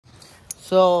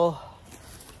So,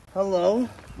 hello,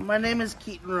 my name is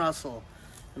Keaton Russell,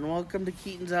 and welcome to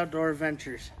Keaton's Outdoor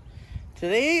Adventures.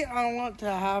 Today, I want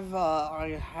to have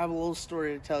a little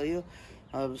story to tell you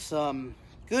of some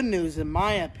good news, in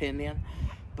my opinion.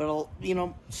 But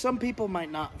some people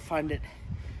might not find it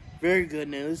very good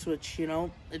news, which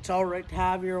it's all right to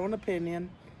have your own opinion.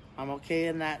 I'm okay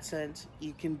in that sense.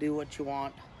 You can do what you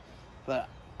want, but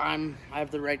I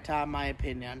have the right to have my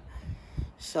opinion.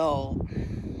 So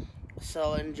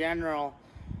in general,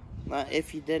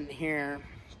 if you didn't hear,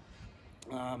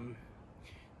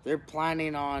 they're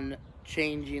planning on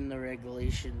changing the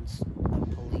regulations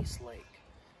of Police Lake.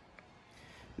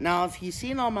 Now, if you've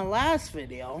seen on my last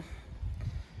video,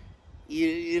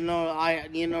 you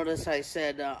notice I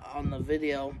said on the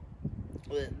video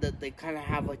that they kind of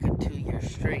have like a 2-year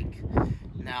streak.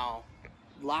 Now,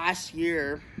 last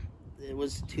year it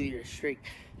was a 2-year streak,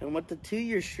 and what the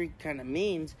 2-year streak kind of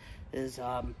means is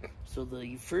so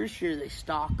the first year they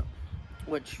stock them,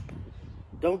 which,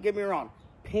 don't get me wrong,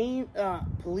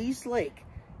 Police Lake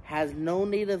has no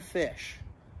native fish.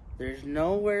 There's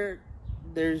no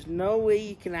way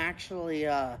you can actually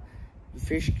the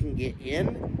fish can get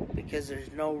in, because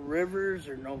there's no rivers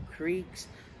or no creeks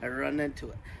that run into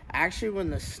it. Actually, when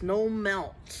the snow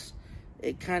melts,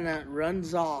 it kind of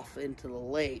runs off into the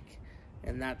lake,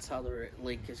 and that's how the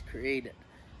lake is created.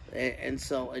 And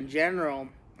so, in general,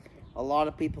 a lot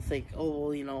of people think, oh,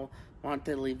 well, why don't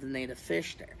they leave the native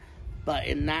fish there? But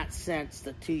in that sense,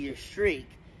 the 2-year streak,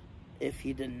 if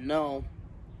you didn't know,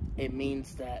 it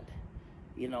means that,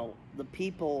 the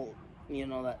people,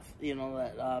 so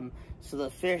the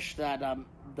fish that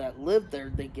live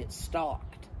there, they get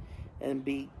stocked. And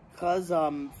because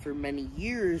for many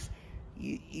years,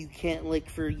 you can't, like,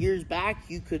 for years back,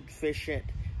 you could fish it,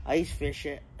 ice fish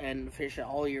it, and fish it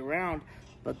all year round,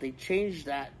 but they changed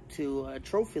that to a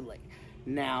trophy lake.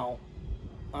 Now,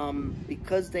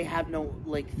 because they have no,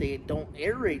 like, they don't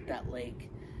aerate that lake,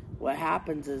 what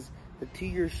happens is the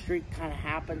 2-year streak kind of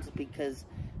happens because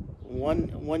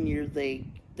one year they're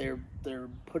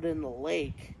put in the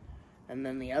lake, and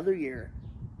then the other year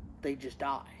they just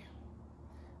die.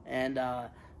 And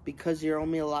because you're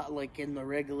only allowed, like in the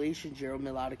regulations, you're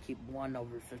only allowed to keep one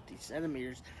over 50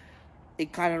 centimeters,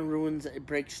 it kind of it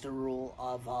breaks the rule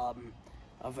of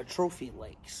a trophy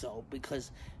lake. So,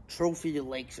 because trophy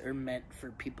lakes are meant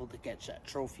for people to catch that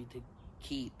trophy to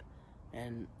keep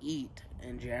and eat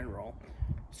in general.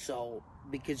 So,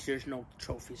 because there's no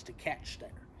trophies to catch there,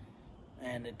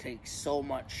 and it takes so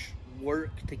much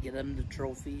work to get them the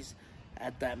trophies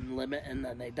at that limit, and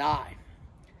then they die.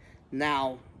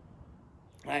 Now,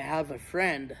 I have a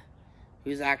friend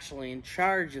who's actually in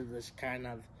charge of this kind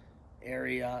of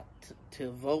area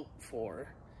to vote for,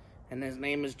 and his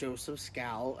name is Joseph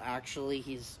Scow. Actually,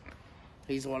 he's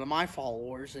one of my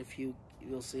followers, if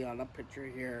you'll see on a picture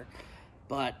here.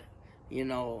 But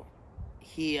he's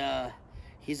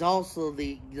also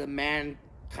the man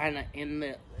kind of in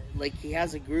the, like, he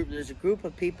has a group, there's a group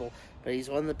of people, but he's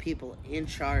one of the people in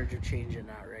charge of changing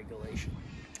that regulation.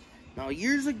 Now,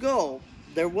 years ago,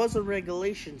 there was a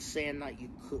regulation saying that you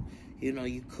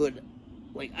could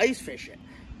like ice fish it.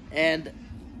 And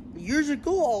years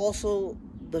ago also,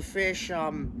 the fish,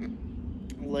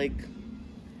 like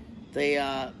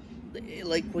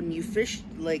when you fish,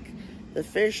 like the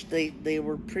fish, they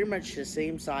were pretty much the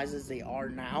same size as they are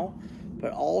now.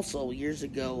 But also, years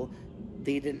ago,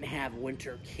 they didn't have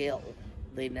winter kill.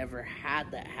 They never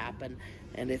had that happen.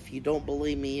 And if you don't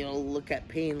believe me, look at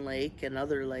Payne Lake and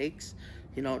other lakes.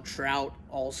 Trout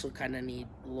also kind of need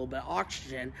a little bit of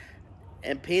oxygen.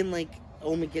 And Payne Lake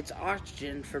only gets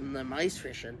oxygen from them ice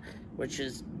fishing, which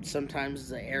is sometimes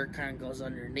the air kind of goes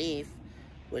underneath,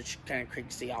 which kind of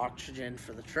creates the oxygen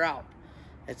for the trout.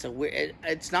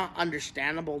 It's not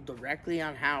understandable directly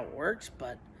on how it works,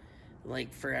 but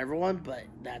like for everyone, but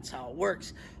that's how it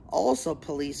works. Also,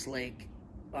 Police Lake,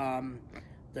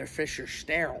 their fish are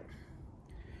sterile.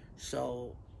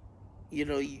 So, you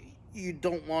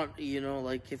don't want,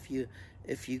 like if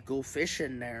you go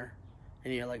fishing there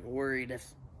and you're like worried if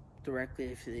you're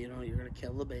gonna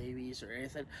kill the babies or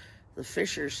anything, the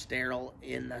fish are sterile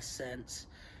in the sense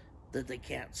that they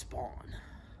can't spawn,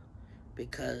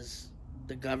 because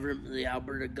the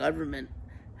Alberta government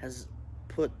has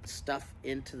put stuff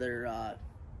into their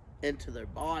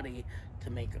body to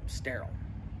make them sterile,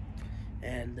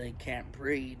 and they can't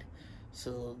breed,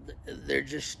 so they're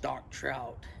just stock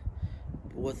trout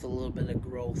with a little bit of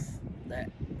growth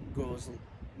that grows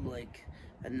like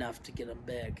enough to get them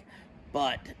big.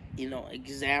 But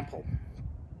example,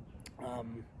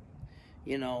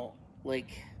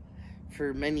 like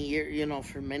for many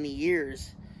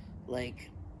years, like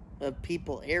of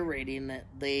people aerating it.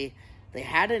 They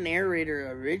had an aerator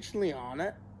originally on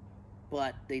it,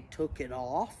 but they took it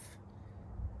off,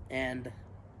 and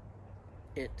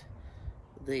they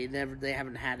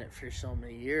haven't had it for so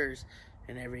many years,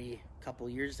 and every couple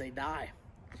years they die.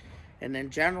 And in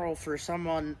general, for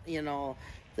someone, you know,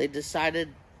 they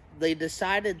decided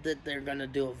that they're going to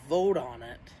do a vote on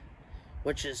it,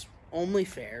 which is only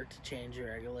fair to change the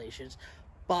regulations,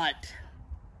 but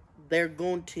they're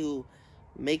going to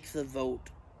make the vote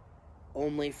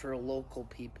only for local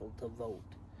people to vote,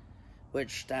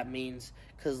 which that means,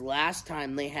 because last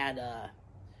time they had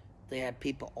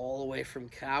people all the way from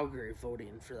Calgary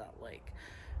voting for that lake.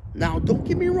 Now, don't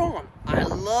get me wrong, I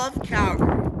love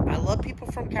Calgary. I love people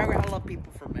from Calgary. I love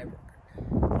people from everywhere.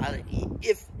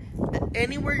 If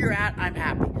anywhere you're at, I'm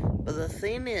happy. But the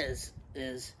thing is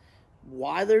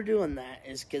why they're doing that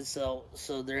is because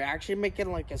so they're actually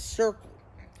making like a circle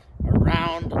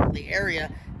around the area,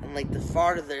 and like the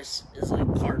farthest is like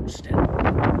Clarkston,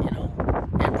 you know,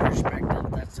 in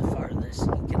perspective, that's the farthest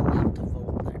you can live to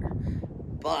vote there.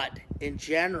 But in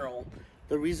general,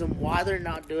 the reason why they're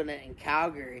not doing it in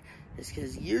Calgary is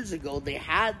because years ago they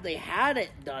had it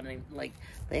done, and like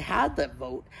they had that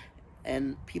vote,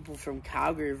 and people from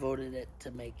Calgary voted it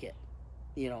to make it,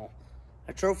 you know,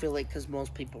 a trophy lake, because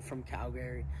most people from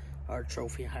Calgary are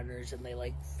trophy hunters and they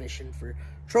like fishing for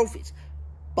trophies.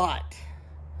 But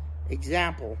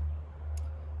example,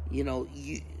 you know,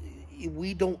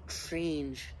 we don't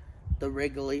change the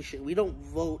regulation. We don't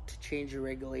vote to change the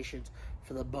regulations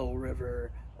for the Bow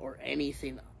River or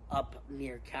anything up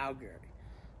near Calgary.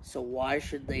 So why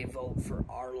should they vote for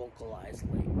our localized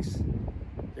lakes?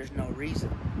 There's no reason.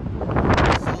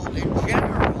 So in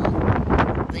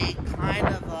general, they kind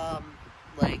of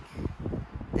like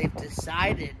they've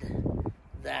decided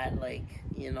that, like,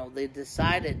 you know, they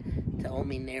decided to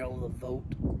only narrow the vote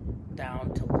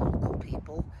down to local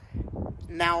people.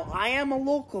 Now, I am a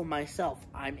local myself.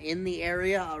 I'm in the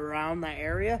area, around that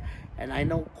area, and I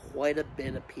know quite a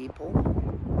bit of people.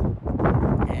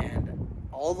 And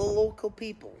all the local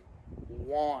people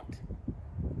want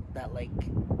that lake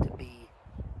to be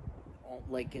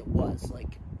like it was.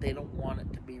 Like, they don't want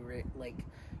it to be like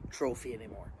trophy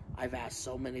anymore. I've asked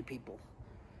so many people.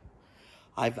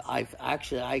 I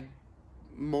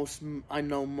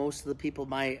know most of the people.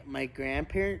 My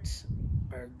grandparents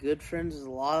are good friends with a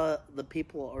lot of the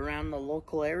people around the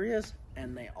local areas,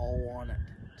 and they all want it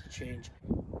to change.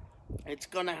 It's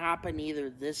going to happen either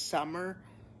this summer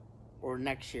or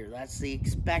next year. That's the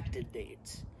expected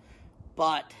dates.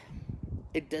 But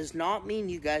it does not mean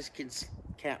you guys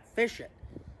can't fish it.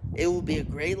 It will be a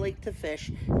great lake to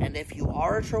fish, and if you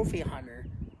are a trophy hunter,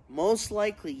 most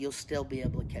likely you'll still be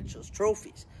able to catch those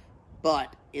trophies.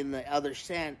 But in the other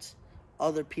sense,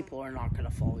 other people are not going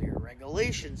to follow your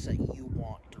regulations that you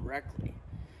want directly.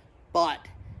 But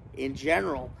in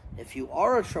general, if you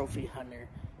are a trophy hunter,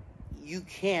 you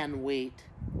can wait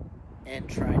and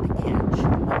try to catch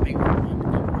a bigger one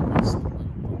and release the little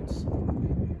ones,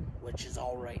 which is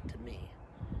all right to me.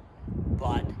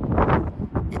 But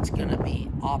it's going to be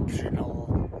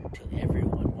optional to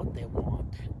everyone what they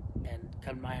want. And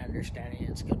come my understanding,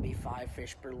 it's going to be 5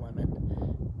 fish per limit,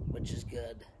 which is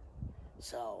good.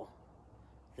 So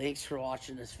thanks for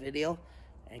watching this video,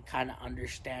 and kind of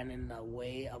understanding the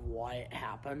way of why it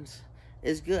happens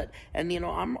is good. And you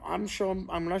know, I'm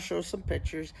gonna show some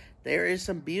pictures. There is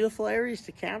some beautiful areas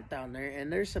to camp down there,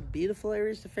 and there's some beautiful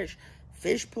areas to fish.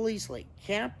 Fish Police Lake,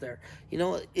 camp there. You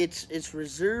know, it's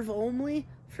reserve only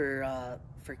for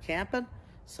camping.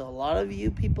 So a lot of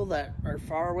you people that are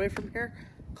far away from here,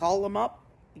 call them up,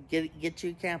 get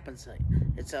you a camping site.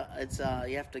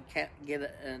 You have to get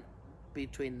it in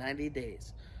between 90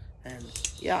 days. And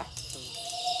yeah, so